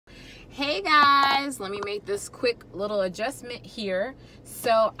Hey guys, let me make this quick little adjustment here.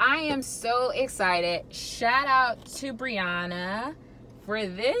 So I am so excited. Shout out to Brianna for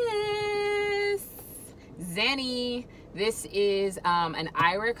this. Zenni. This is an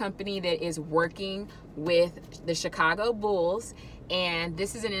eyewear company that is working with the Chicago Bulls, and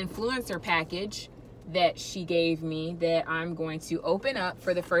this is an influencer package that she gave me that I'm going to open up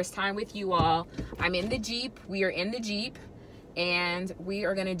for the first time with you all. I'm in the Jeep. We are in the Jeep, and we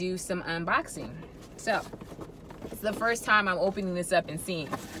are gonna do some unboxing. So it's the first time I'm opening this up and seeing.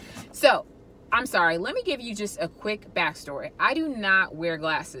 So I'm sorry, let me give you just a quick backstory. I do not wear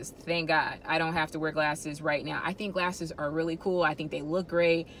glasses, thank God. I don't have to wear glasses right now. I think glasses are really cool. I think they look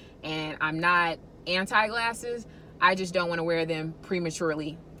great, and I'm not anti-glasses. I just don't want to wear them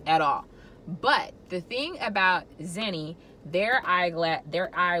prematurely at all. But the thing about Zenni, their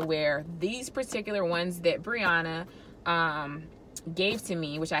eyewear, these particular ones that Brianna gave to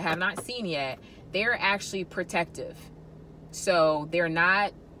me, which I have not seen yet, they're actually protective. So they're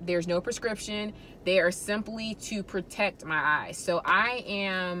not, there's no prescription. They are simply to protect my eyes. So I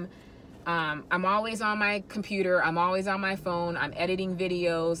am, I'm always on my computer. I'm always on my phone. I'm editing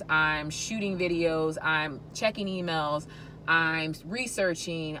videos. I'm shooting videos. I'm checking emails. I'm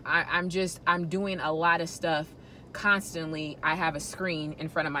researching. I'm doing a lot of stuff constantly. I have a screen in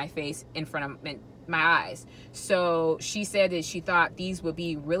front of my face, in front of my eyes. So she said that she thought these would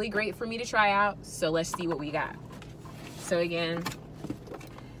be really great for me to try out. So let's see what we got. So again,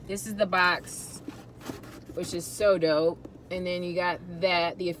 this is the box, which is so dope. And then you got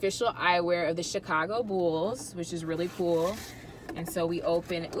that, the official eyewear of the Chicago Bulls, which is really cool. And so we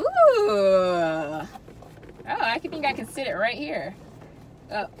open, ooh. Oh, I think I can sit it right here.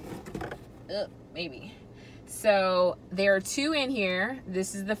 Oh, maybe. So there are two in here.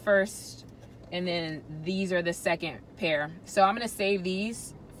 This is the first, and then these are the second pair. So I'm gonna save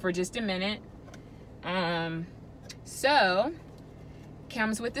these for just a minute. So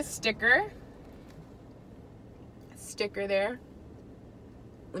comes with a sticker there.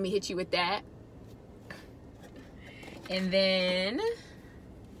 Let me hit you with that. And then,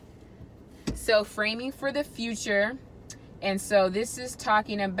 so framing for the future. And so this is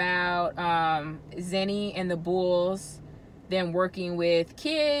talking about Zenni and the Bulls, them working with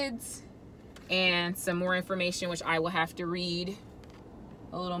kids, and some more information, which I will have to read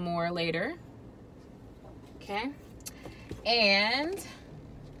a little more later. Okay. And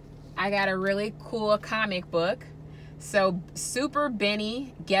I got a really cool comic book. So Super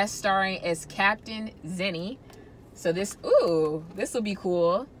Benny guest starring as Captain Zenni. So this, ooh, this will be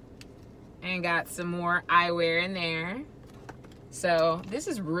cool. And got some more eyewear in there. So this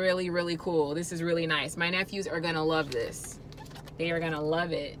is really, really cool. This is really nice. My nephews are gonna love this. They are gonna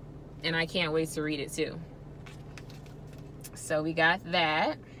love it. And I can't wait to read it too. So we got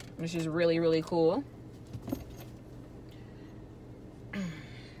that, which is really, really cool.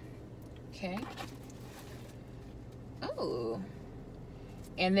 Okay. Oh.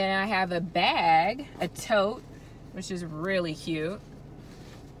 And then I have a bag, a tote, which is really cute.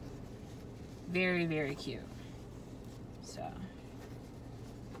 Very, very cute. So,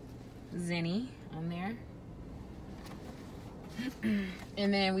 Zenni on there.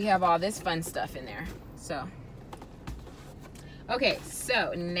 And then we have all this fun stuff in there. So, okay,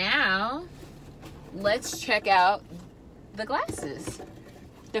 so now let's check out the glasses,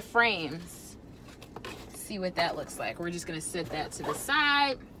 the frames. See what that looks like. We're just gonna set that to the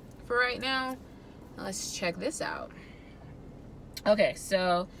side for right now. Now let's check this out. Okay,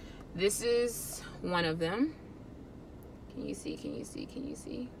 so this is one of them. Can you see? Can you see? Can you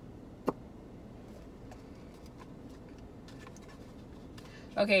see?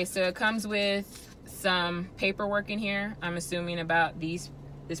 Okay, so it comes with some paperwork in here, I'm assuming about this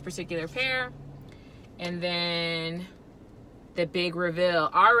particular pair. And then the big reveal.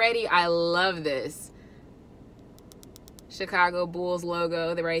 Already, I love this. Chicago Bulls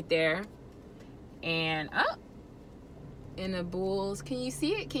logo right there. And oh, in the Bulls, can you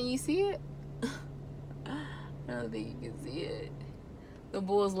see it? Can you see it? I don't think you can see it. The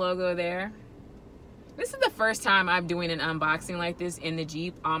Bulls logo there. This is the first time I'm doing an unboxing like this in the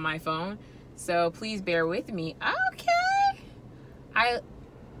Jeep on my phone, so please bear with me. Okay.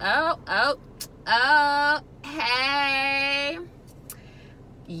 Hey.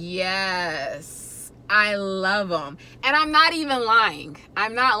 Yes, I love them. And I'm not even lying.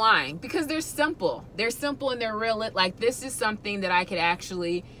 I'm not lying, because they're simple. They're simple and they're real. Like, this is something that I could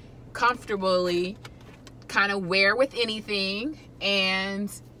actually comfortably kind of wear with anything.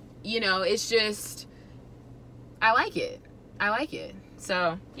 And, you know, it's just, I like it. I like it.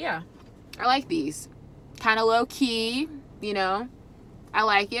 So, yeah. I like these. Kind of low key, you know. I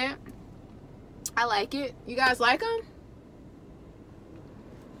like it. I like it. You guys like them?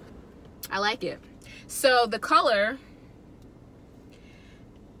 I like it. So the color,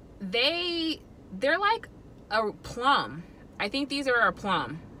 they're like a plum. I think these are a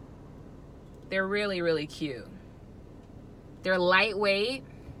plum. They're really, really cute. They're lightweight.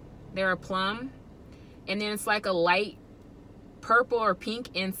 They're a plum. And then it's like a light purple or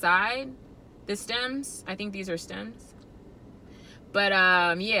pink inside the stems. I think these are stems. But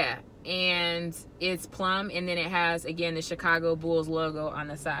yeah, and it's plum, and then it has, again, the Chicago Bulls logo on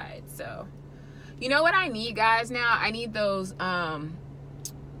the side. So you know what I need, guys, now? I need those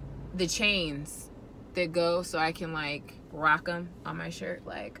the chains that go so I can like rock them on my shirt,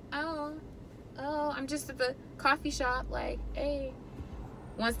 like, oh, I'm just at the coffee shop, like, hey,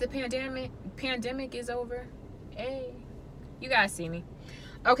 once the pandemic is over, hey, you guys see me.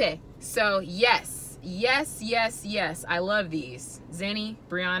 Okay, so yes, I love these. Zenni,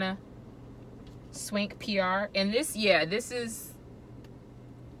 Brianna, Swank PR. And this, yeah, this is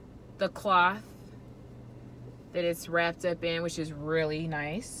the cloth that it's wrapped up in, which is really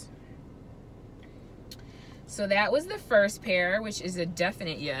nice. So that was the first pair, which is a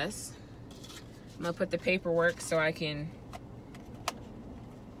definite yes. I'm gonna put the paperwork so I can,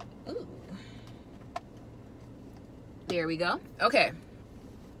 ooh. There we go. Okay.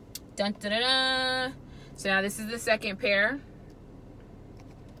 Dun, dun, dun, dun. So now this is the second pair.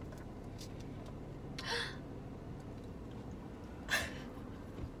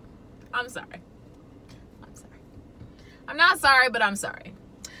 I'm sorry. I'm not sorry, but I'm sorry.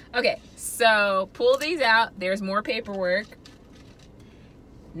 Okay, so pull these out. There's more paperwork.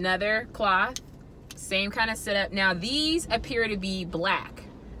 Another cloth. Same kind of setup. Now these appear to be black,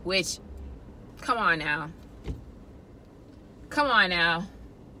 which, come on now. Come on now.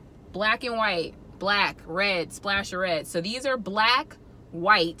 Black and white. Black, red, splash of red. So these are black,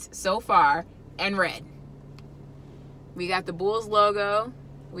 white so far, and red. We got the Bulls logo.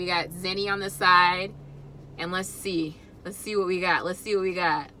 We got Zenni on the side. And let's see. Let's see what we got. Let's see what we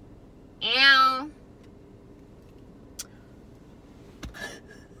got. Ow.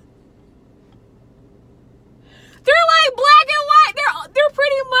 They're like black and white. They're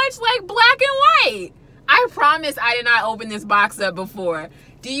pretty much like black and white. I promise I did not open this box up before.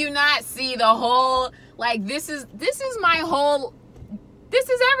 Do you not see the whole, like, this is my whole, this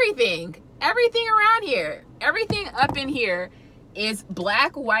is everything. Everything around here. Everything up in here is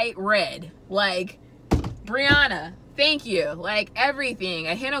black, white, red. Like, Brianna, thank you. Like, everything.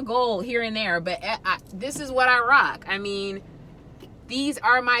 A hint of gold here and there. But this is what I rock. I mean, these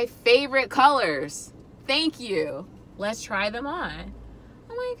are my favorite colors. Thank you. Let's try them on.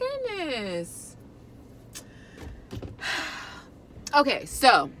 Oh my goodness. Okay,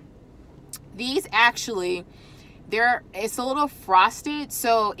 so these actually, it's a little frosted,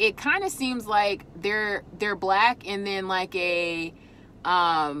 so it kind of seems like they're black and then like a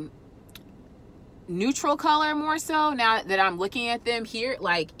neutral color more so, now that I'm looking at them here,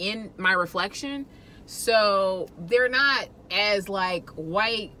 like in my reflection. So they're not as like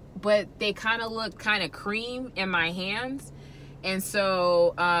white, but they kind of look kind of cream in my hands. And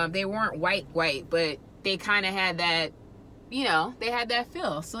so they weren't white, but they kind of had that, you know, they had that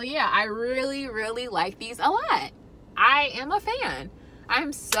feel. So yeah, I really, really like these a lot. I am a fan.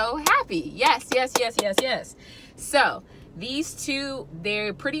 I'm so happy. Yes. So these two,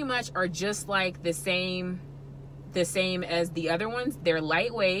 they pretty much are just like the same as the other ones. They're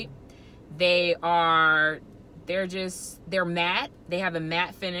lightweight. They're matte. They have a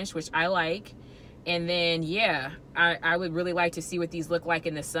matte finish, which I like. And then, yeah, I would really like to see what these look like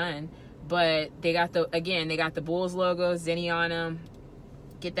in the sun. But they got the Bulls logo, Zenni on them.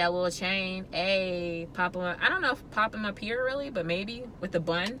 Get that little chain. Hey, pop them up. I don't know if pop them up here really, but maybe with a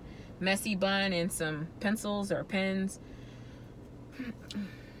bun. Messy bun and some pencils or pens.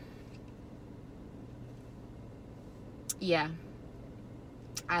 Yeah,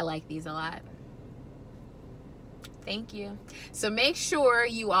 I like these a lot. Thank you. So make sure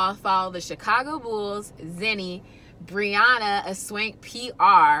you all follow the Chicago Bulls, Zenni, Brianna, a Swank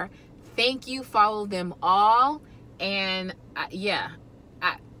PR. Thank you. Follow them all. And yeah,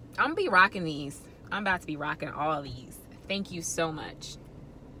 I'm gonna be rocking these. I'm about to be rocking all of these. Thank you so much.